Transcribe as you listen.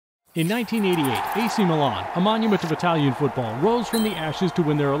In 1988, AC Milan, a monument of Italian football, rose from the ashes to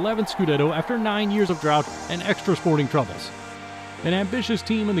win their 11th Scudetto after 9 years of drought and extra sporting troubles. An ambitious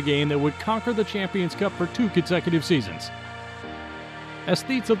team in the game that would conquer the Champions Cup for 2 consecutive seasons.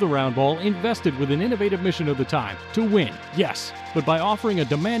 Aesthetes of the round ball invested with an innovative mission of the time, to win, yes, but by offering a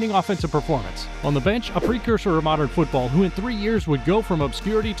demanding offensive performance. On the bench, a precursor of modern football who in 3 years would go from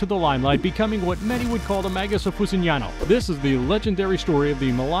obscurity to the limelight, becoming what many would call the Magus of Fusignano. This is the legendary story of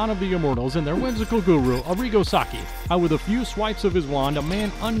the Milan of the Immortals and their whimsical guru, Arrigo Sacchi, how with a few swipes of his wand, a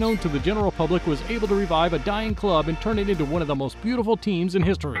man unknown to the general public was able to revive a dying club and turn it into one of the most beautiful teams in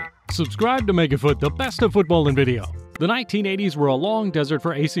history. Subscribe to Megafoot, the best of football in video. The 1980s were a long desert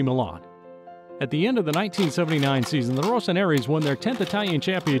for AC Milan. At the end of the 1979 season, the Rossoneri's won their 10th Italian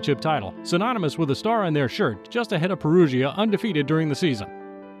championship title, synonymous with a star on their shirt, just ahead of Perugia, undefeated during the season.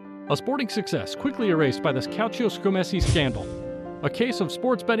 A sporting success quickly erased by the Calcio Scommessi scandal, a case of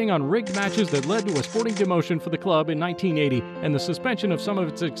sports betting on rigged matches that led to a sporting demotion for the club in 1980 and the suspension of some of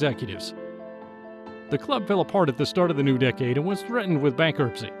its executives. The club fell apart at the start of the new decade and was threatened with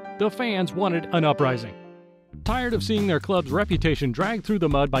bankruptcy. The fans wanted an uprising. Tired of seeing their club's reputation dragged through the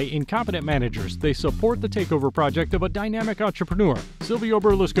mud by incompetent managers, they support the takeover project of a dynamic entrepreneur, Silvio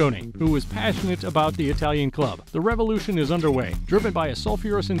Berlusconi, who is passionate about the Italian club. The revolution is underway, driven by a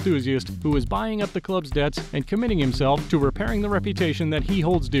sulfurous enthusiast who is buying up the club's debts and committing himself to repairing the reputation that he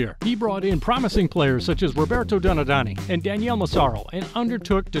holds dear. He brought in promising players such as Roberto Donadoni and Daniele Massaro and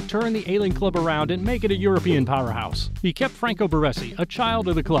undertook to turn the ailing club around and make it a European powerhouse. He kept Franco Baresi, a child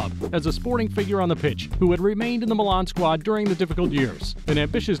of the club, as a sporting figure on the pitch, who had remained in the Milan squad during the difficult years. An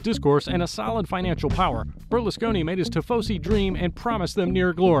ambitious discourse and a solid financial power, Berlusconi made his Tifosi dream and promised them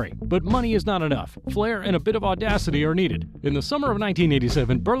near glory. But money is not enough. Flair and a bit of audacity are needed. In the summer of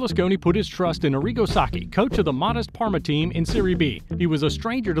 1987, Berlusconi put his trust in Arrigo Sacchi, coach of the modest Parma team in Serie B. He was a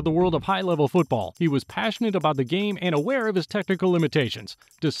stranger to the world of high-level football. He was passionate about the game and aware of his technical limitations.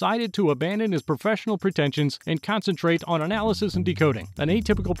 Decided to abandon his professional pretensions and concentrate on analysis and decoding. An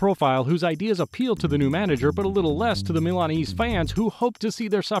atypical profile whose ideas appealed to the new manager, but a little less to the Milanese fans who hoped to see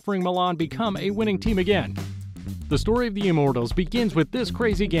their suffering Milan become a winning team again. The story of the Immortals begins with this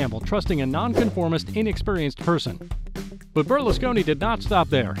crazy gamble, trusting a nonconformist, inexperienced person. But Berlusconi did not stop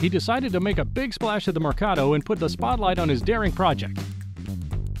there. He decided to make a big splash at the Mercato and put the spotlight on his daring project.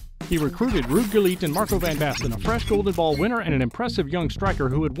 He recruited Gullit and Marco van Basten, a fresh Golden Ball winner and an impressive young striker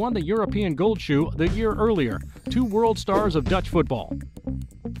who had won the European Gold Shoe the year earlier, 2 world stars of Dutch football.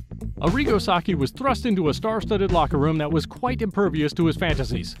 Arrigo Sacchi was thrust into a star-studded locker room that was quite impervious to his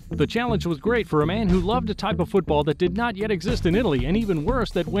fantasies. The challenge was great for a man who loved a type of football that did not yet exist in Italy, and even worse,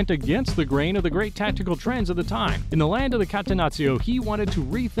 that went against the grain of the great tactical trends of the time. In the land of the Catenaccio, he wanted to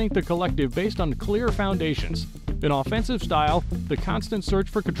rethink the collective based on clear foundations: an offensive style, the constant search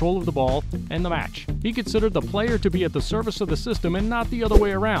for control of the ball, and the match. He considered the player to be at the service of the system and not the other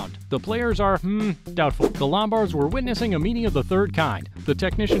way around. The players are, doubtful. The Lombards were witnessing a meeting of the third kind. The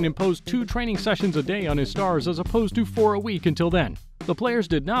technician imposed 2 training sessions a day on his stars as opposed to 4 a week until then. The players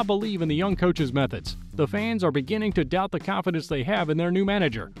did not believe in the young coach's methods. The fans are beginning to doubt the confidence they have in their new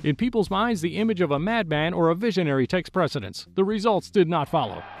manager. In people's minds, the image of a madman or a visionary takes precedence. The results did not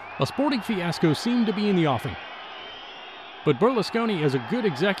follow. A sporting fiasco seemed to be in the offing. But Berlusconi, as a good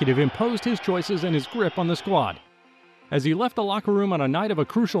executive, imposed his choices and his grip on the squad. As he left the locker room on a night of a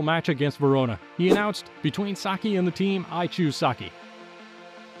crucial match against Verona, he announced, "Between Sacchi and the team, I choose Sacchi."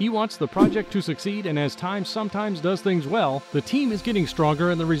 He wants the project to succeed, and as time sometimes does things well, the team is getting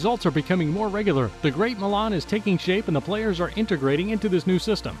stronger and the results are becoming more regular. The great Milan is taking shape and the players are integrating into this new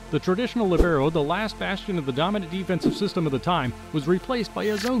system. The traditional libero, the last bastion of the dominant defensive system of the time, was replaced by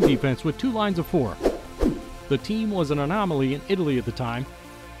a zone defense with 2 lines of 4. The team was an anomaly in Italy at the time.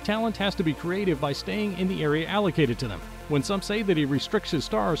 Talent has to be creative by staying in the area allocated to them. When some say that he restricts his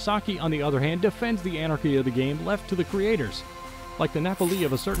stars, Sacchi, on the other hand, defends the anarchy of the game left to the creators, like the Napoli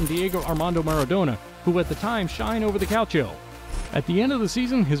of a certain Diego Armando Maradona, who at the time shined over the Calcio. At the end of the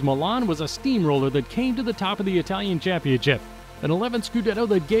season, his Milan was a steamroller that came to the top of the Italian championship, an 11th Scudetto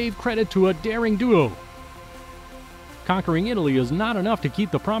that gave credit to a daring duo. Conquering Italy is not enough to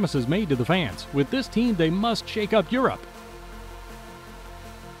keep the promises made to the fans. With this team, they must shake up Europe.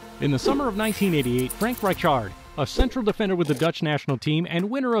 In the summer of 1988, Frank Rijkaard, a central defender with the Dutch national team and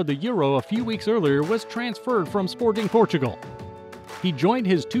winner of the Euro a few weeks earlier, was transferred from Sporting Portugal. He joined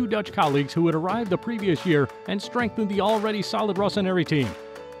his 2 Dutch colleagues who had arrived the previous year and strengthened the already solid Rossoneri team.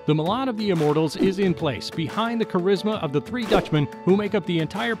 The Milan of the Immortals is in place, behind the charisma of the 3 Dutchmen who make up the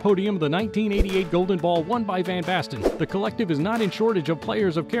entire podium of the 1988 Golden Ball won by Van Basten. The collective is not in shortage of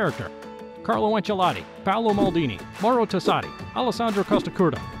players of character. Carlo Ancelotti, Paolo Maldini, Mauro Tassati, Alessandro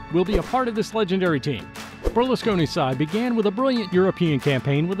Costacurta, will be a part of this legendary team. Berlusconi's side began with a brilliant European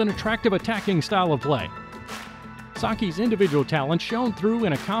campaign with an attractive attacking style of play. Sacchi's individual talent shone through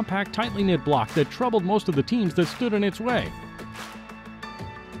in a compact, tightly knit block that troubled most of the teams that stood in its way.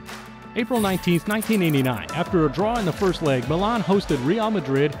 April 19, 1989, after a draw in the first leg, Milan hosted Real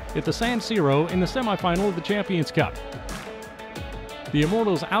Madrid at the San Siro in the semifinal of the Champions Cup. The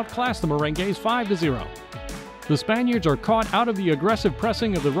Immortals outclassed the Merengues 5-0. The Spaniards are caught out of the aggressive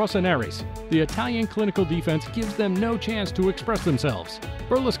pressing of the Rossoneri's. The Italian clinical defense gives them no chance to express themselves.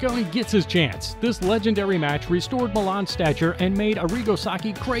 Berlusconi gets his chance. This legendary match restored Milan's stature and made Arrigo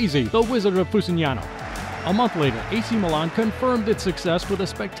Sacchi crazy, the Wizard of Fusignano. A month later, AC Milan confirmed its success with a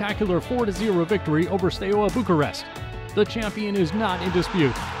spectacular 4-0 victory over Steaua Bucharest. The champion is not in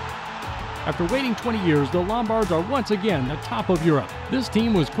dispute. After waiting 20 years, the Lombards are once again the top of Europe. This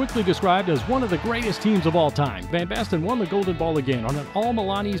team was quickly described as one of the greatest teams of all time. Van Basten won the Golden Ball again on an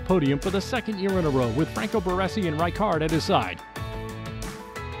all-Milanese podium for the second year in a row, with Franco Baresi and Rijkaard at his side.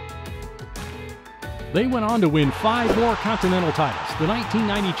 They went on to win 5 more continental titles, the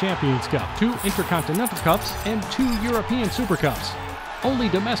 1990 Champions Cup, 2 Intercontinental Cups, and 2 European Super Cups. Only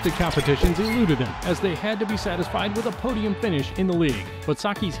domestic competitions eluded them, as they had to be satisfied with a podium finish in the league. But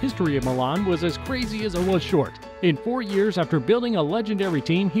Sacchi's history of Milan was as crazy as it was short. In 4 years after building a legendary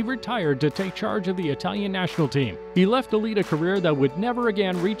team, he retired to take charge of the Italian national team. He left to lead a career that would never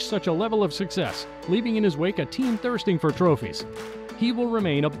again reach such a level of success, leaving in his wake a team thirsting for trophies. He will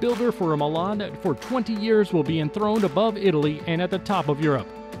remain a builder for a Milan that for 20 years will be enthroned above Italy and at the top of Europe.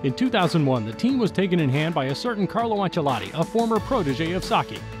 In 2001, the team was taken in hand by a certain Carlo Ancelotti, a former protege of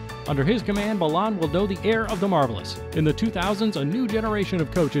Sacchi. Under his command, Milan will know the air of the marvelous. In the 2000s, a new generation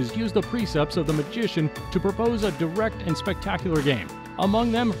of coaches used the precepts of the magician to propose a direct and spectacular game.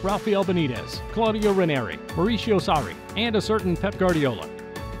 Among them, Rafael Benitez, Claudio Ranieri, Mauricio Sarri, and a certain Pep Guardiola.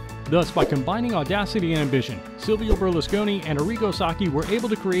 Thus, by combining audacity and ambition, Silvio Berlusconi and Arrigo Sacchi were able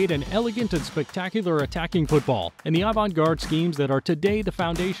to create an elegant and spectacular attacking football and the avant-garde schemes that are today the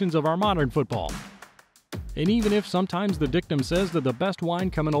foundations of our modern football. And even if sometimes the dictum says that the best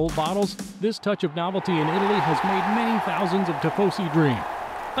wine come in old bottles, this touch of novelty in Italy has made many thousands of tifosi dream.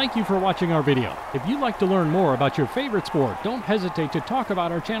 Thank you for watching our video. If you'd like to learn more about your favorite sport, don't hesitate to talk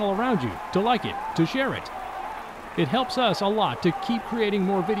about our channel around you, to like it, to share it. It helps us a lot to keep creating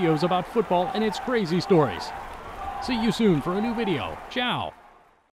more videos about football and its crazy stories. See you soon for a new video. Ciao!